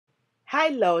Hi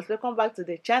loves, welcome back to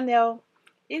the channel.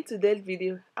 In today's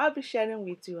video, I'll be sharing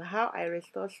with you how I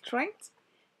restore strength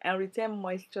and retain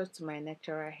moisture to my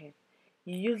natural hair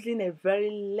using a very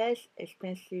less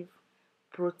expensive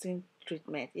protein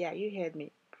treatment. Yeah, you heard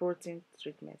me, protein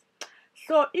treatment.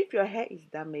 So if your hair is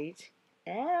damaged,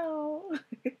 ow,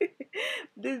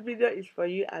 this video is for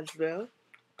you as well,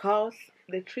 because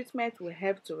the treatment will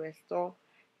help to restore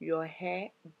your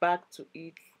hair back to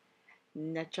its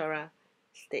natural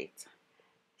state.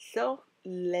 So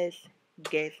let's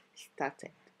get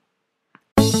started.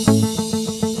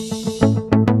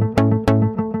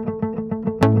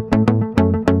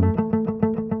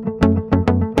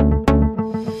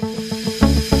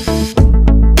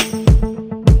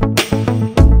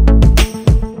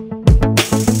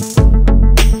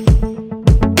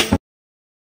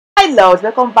 Hi loves,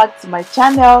 welcome back to my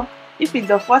channel. If it's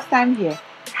your first time here,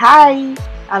 hi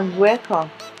and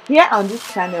welcome. Here on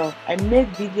this channel, I make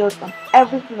videos on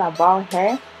everything about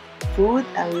hair, food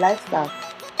and lifestyle.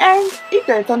 And if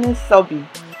you're returning subby,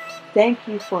 thank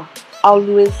you for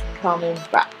always coming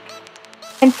back.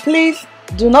 And please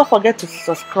do not forget to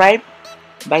subscribe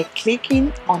by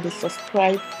clicking on the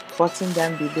subscribe button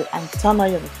down below and turn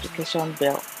on your notification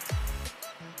bell.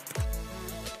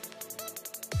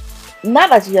 Now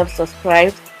that you have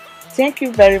subscribed, thank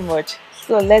you very much.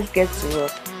 So let's get to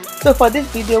work. So for this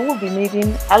video, we'll be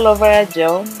needing aloe vera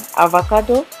gel,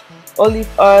 avocado, olive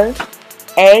oil,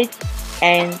 egg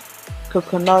and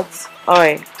coconut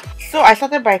oil. So I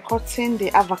started by cutting the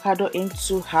avocado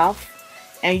into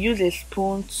half and use a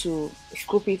spoon to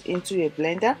scoop it into a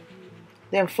blender,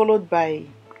 then followed by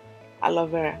aloe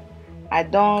vera. I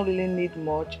don't really need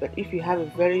much, but if you have a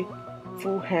very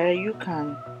full hair, you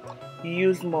can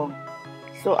use more.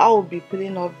 So I will be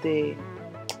peeling off the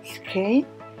skin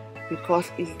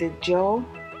because it's the gel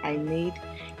I need.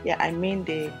 Yeah, I mean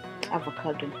the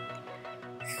avocado.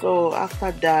 So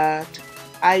after that,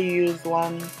 I use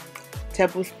 1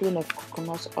 tablespoon of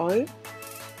coconut oil,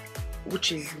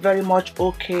 which is very much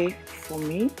okay for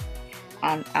me,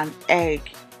 and an egg.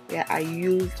 Yeah, I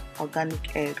used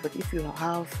organic egg, but if you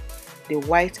have the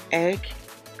white egg,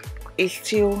 it's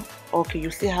still okay. You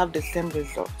still have the same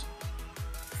result.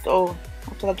 So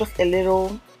after just a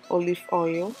little olive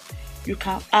oil, you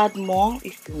can add more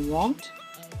if you want.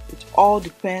 It all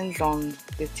depends on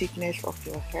the thickness of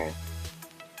your hair.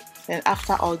 Then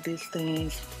after all these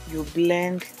things, you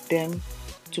blend them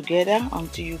together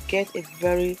until you get a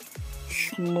very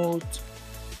smooth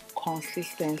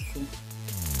consistency.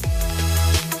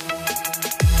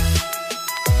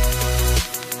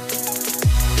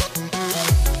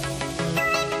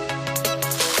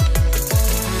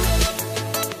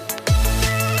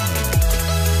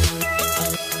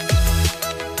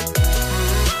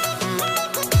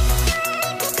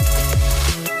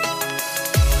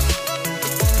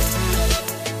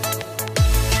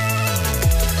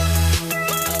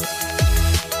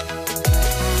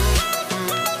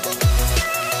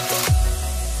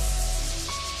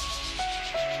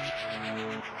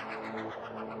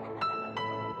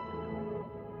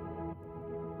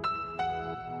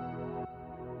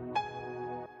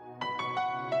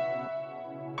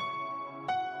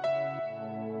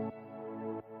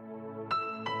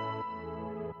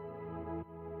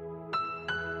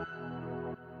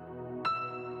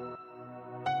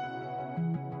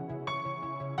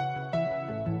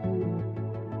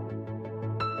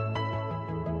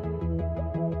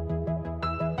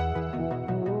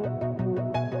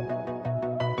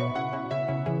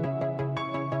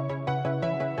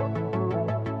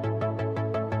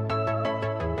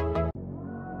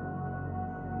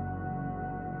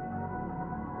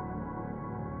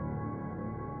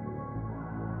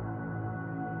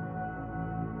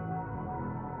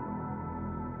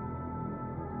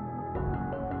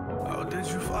 How did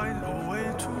you find a way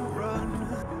to run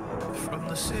from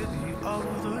the city of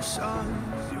the sun?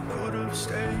 You could have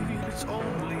stayed, it's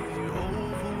only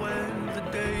over when the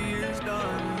day is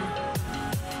done.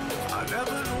 I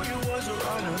never knew you was a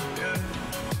runner, yeah.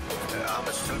 I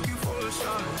mistook you for a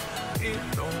son. It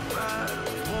don't matter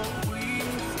what we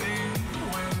think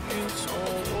when it's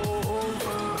all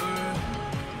over,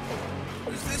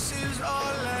 'cause this is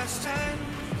our last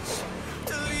chance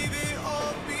to leave it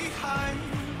all behind.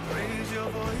 Raise your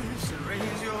voice and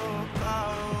raise your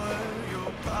power,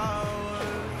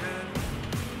 yeah.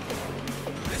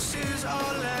 This is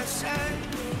our last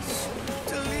chance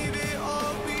to leave it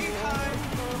all behind.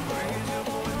 Raise your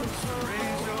voice and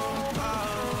raise your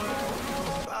power,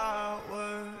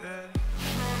 yeah.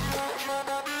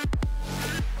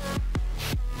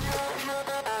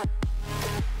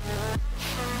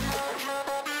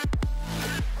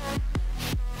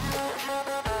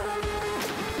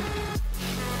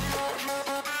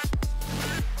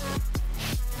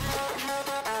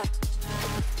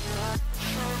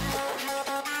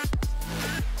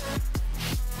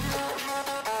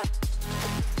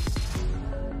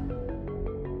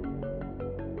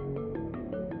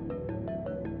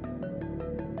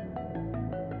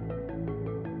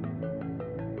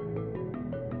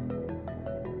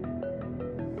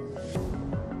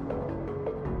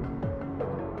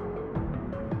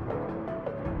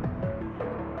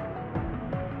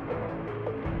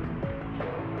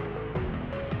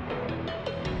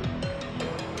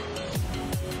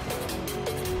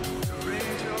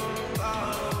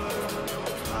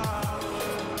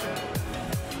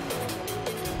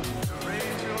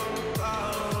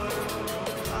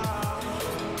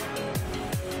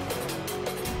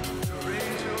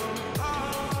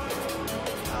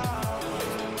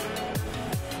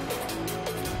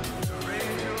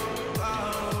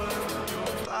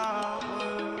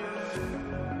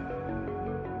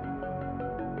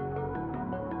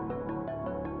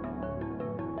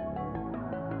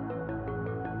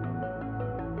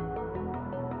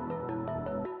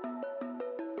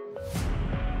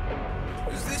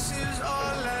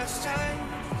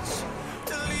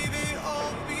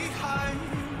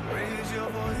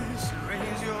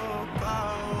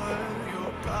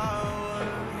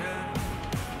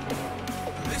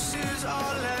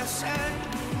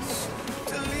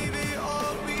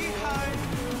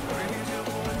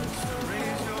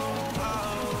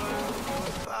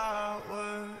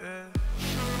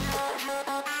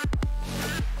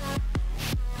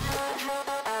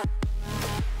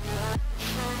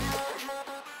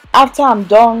 After I'm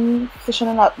done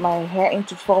sectioning out my hair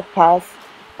into 4 parts,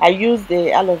 I use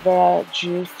the aloe vera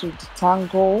juice to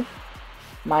detangle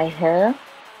my hair.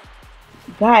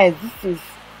 Guys, this is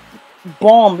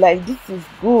bomb, like this is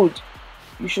good.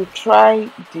 You should try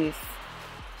this.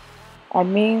 I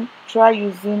mean, try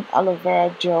using aloe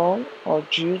vera gel or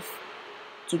juice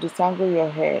to detangle your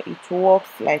hair. It works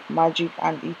like magic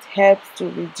and it helps to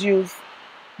reduce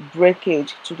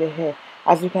breakage to the hair.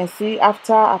 As you can see,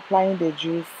 after applying the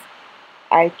juice,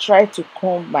 I tried to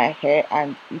comb my hair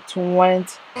and it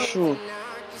went through.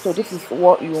 So this is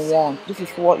what you want. This is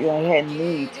what your hair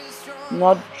needs,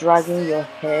 not dragging your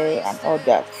hair and all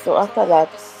that. So after that,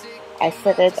 I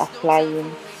started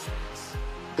applying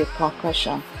the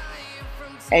concoction.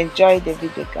 Enjoy the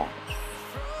video, guys.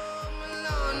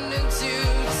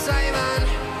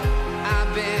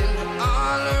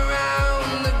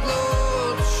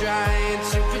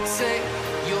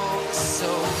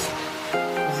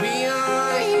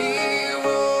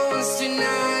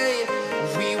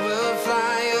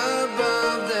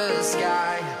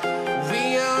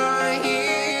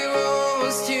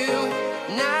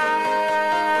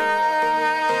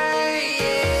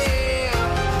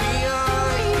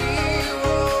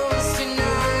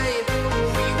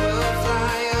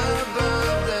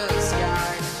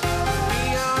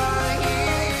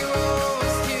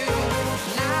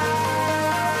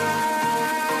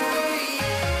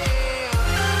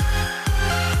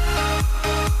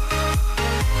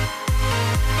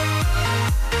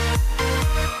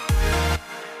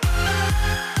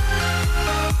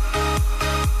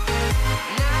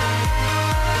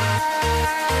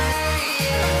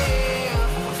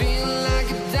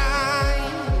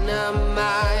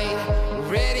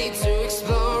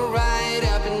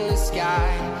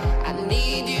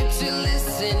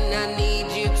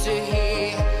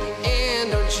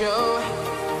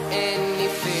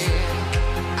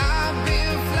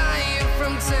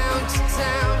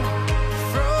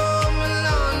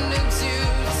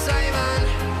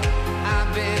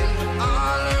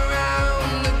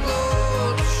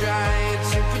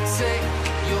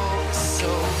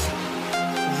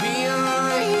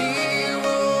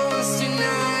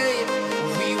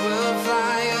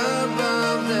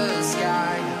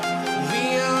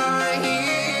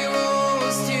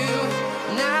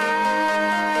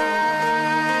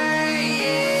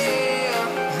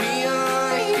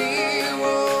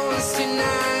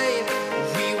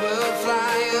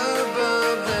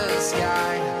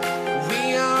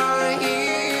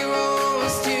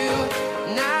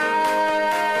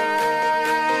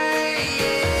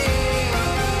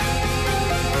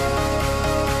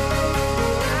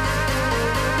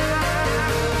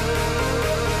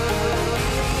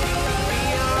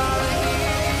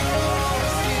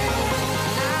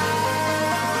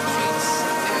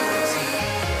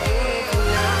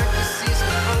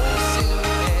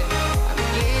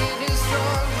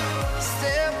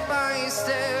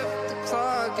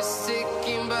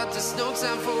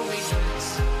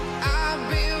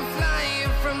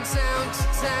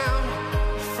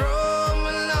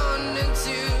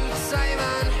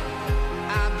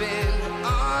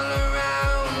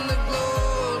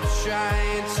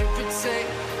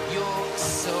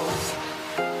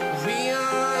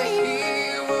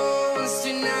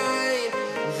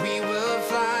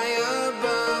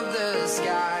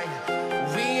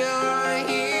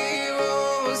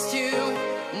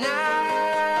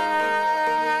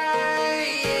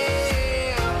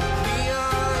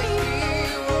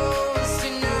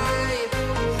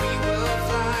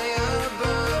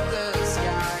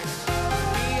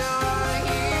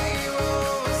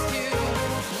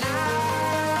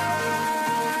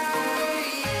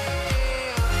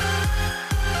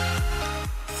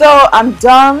 So I'm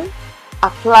done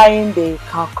applying the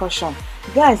concoction.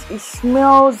 Guys, it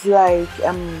smells like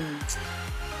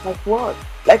what?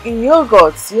 Like in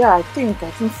yogurt. Yeah, I think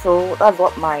so. That's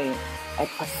what I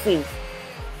perceive.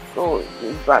 So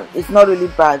it's not really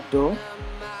bad though.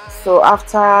 So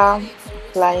after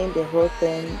applying the whole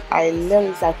thing,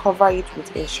 I cover it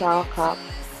with a shower cap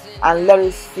and let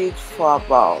it sit for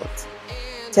about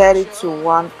 30 to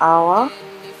 1 hour.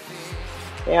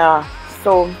 Yeah,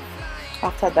 so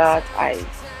after that I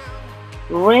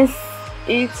rinse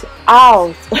it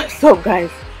out. So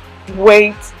guys,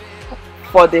 wait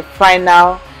for the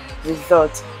final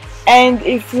result. And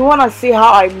if you want to see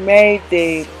how I made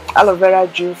the aloe vera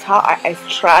juice, how I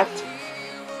extract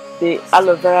the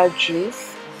aloe vera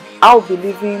juice, I'll be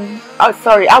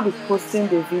posting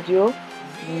the video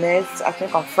next, I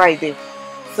think on Friday.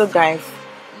 So guys,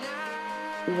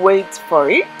 wait for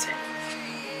it.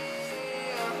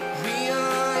 We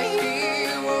are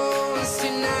heroes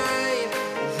tonight.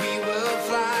 We will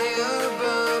fly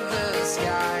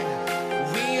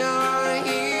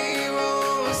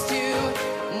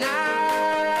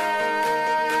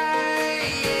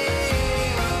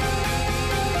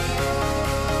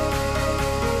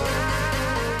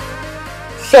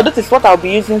So this is what I'll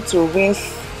be using to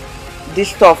rinse this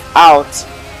stuff out.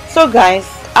 So guys,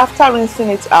 after rinsing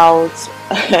it out,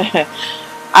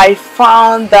 I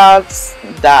found out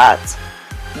that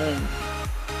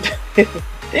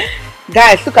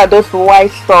guys, look at those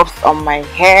white stuffs on my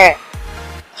hair.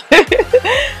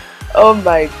 Oh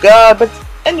my god. But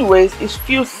anyways, it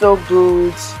feels so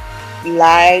good,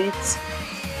 light.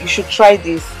 You should try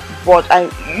this. But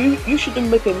you shouldn't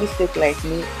make a mistake like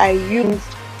me. I used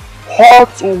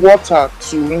hot water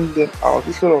to rinse them out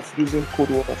instead of using cold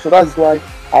water. So that's why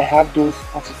I have those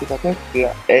particles. I think they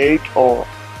are egg or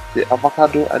the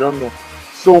avocado, I don't know.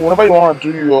 So whenever you want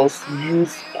to do yours,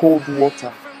 use cold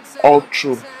water all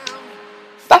through.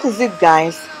 That is it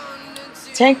guys.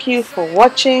 Thank you for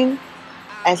watching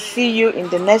and see you in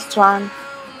the next one.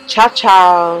 Ciao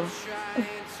ciao.